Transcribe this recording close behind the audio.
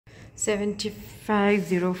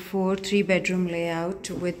7504 3-bedroom layout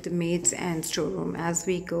with maids and storeroom. As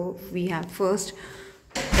we go, we have first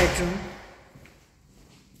bedroom,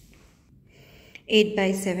 8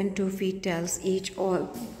 by 7, 2 feet tiles each. All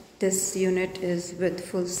this unit is with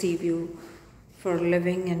full sea view for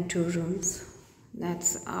living and 2 rooms.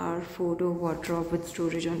 That's our photo wardrobe with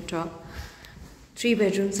storage on top. 3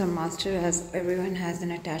 bedrooms are master, as everyone has an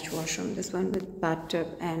attached washroom. This one with bathtub,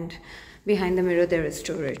 and behind the mirror there is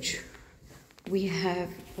storage. We have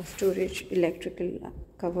a storage electrical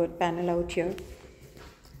covered panel out here.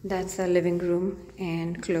 That's our living room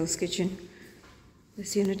and closed kitchen.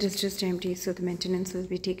 This unit is just empty, so the maintenance will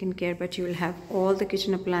be taken care, but you will have all the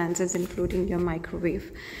kitchen appliances including your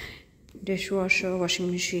microwave, dishwasher,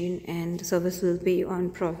 washing machine, and the service will be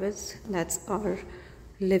on Provis. That's our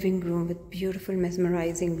living room with beautiful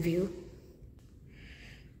mesmerizing view.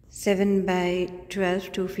 7 by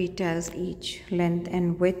 12, 2 feet tiles each, length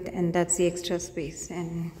and width, and that's the extra space,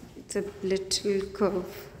 and it's a little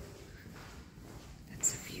curve.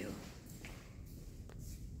 That's a view.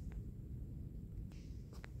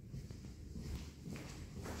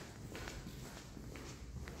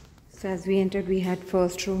 So as we entered, we had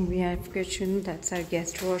first room, we have kitchen, that's our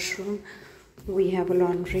guest washroom. We have a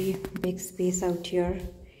laundry, big space out here.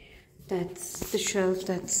 That's the shelf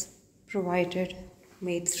that's provided.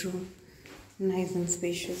 Maid's room, nice and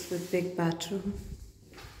spacious with big bathroom.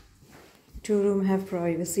 2 room have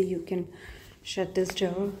privacy, you can shut this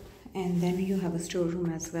door, and then you have a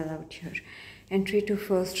storeroom as well out here. Entry to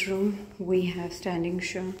first room, we have standing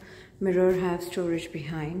shower, mirror, have storage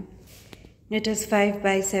behind. It is 5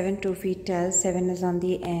 by 7, 2 feet tiles, 7 is on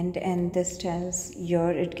the end, and this tiles here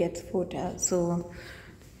it gets 4 tiles, so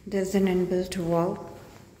there's an inbuilt wall.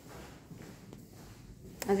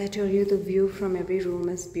 As I told you, the view from every room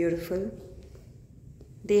is beautiful.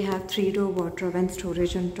 They have 3-door wardrobe and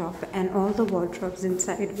storage on top, and all the wardrobes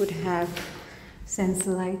inside would have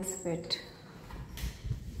sensor lights fit.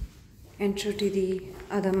 Enter to the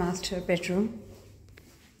other master bedroom.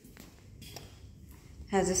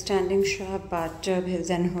 Has a standing shower, bathtub,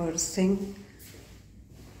 his and her sink.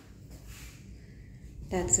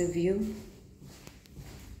 That's a view.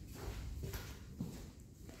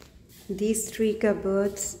 These 3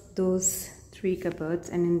 cupboards, those 3 cupboards,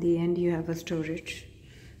 and in the end you have a storage.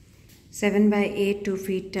 7 by 8, 2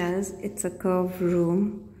 feet tiles. It's a curved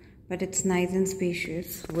room, but it's nice and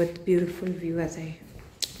spacious with beautiful view.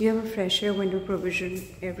 You have a fresh air window provision,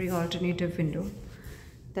 every alternative window.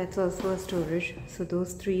 That's also a storage. So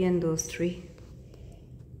those 3 and those 3.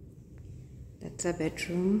 That's a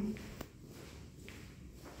bedroom.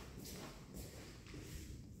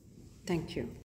 Thank you.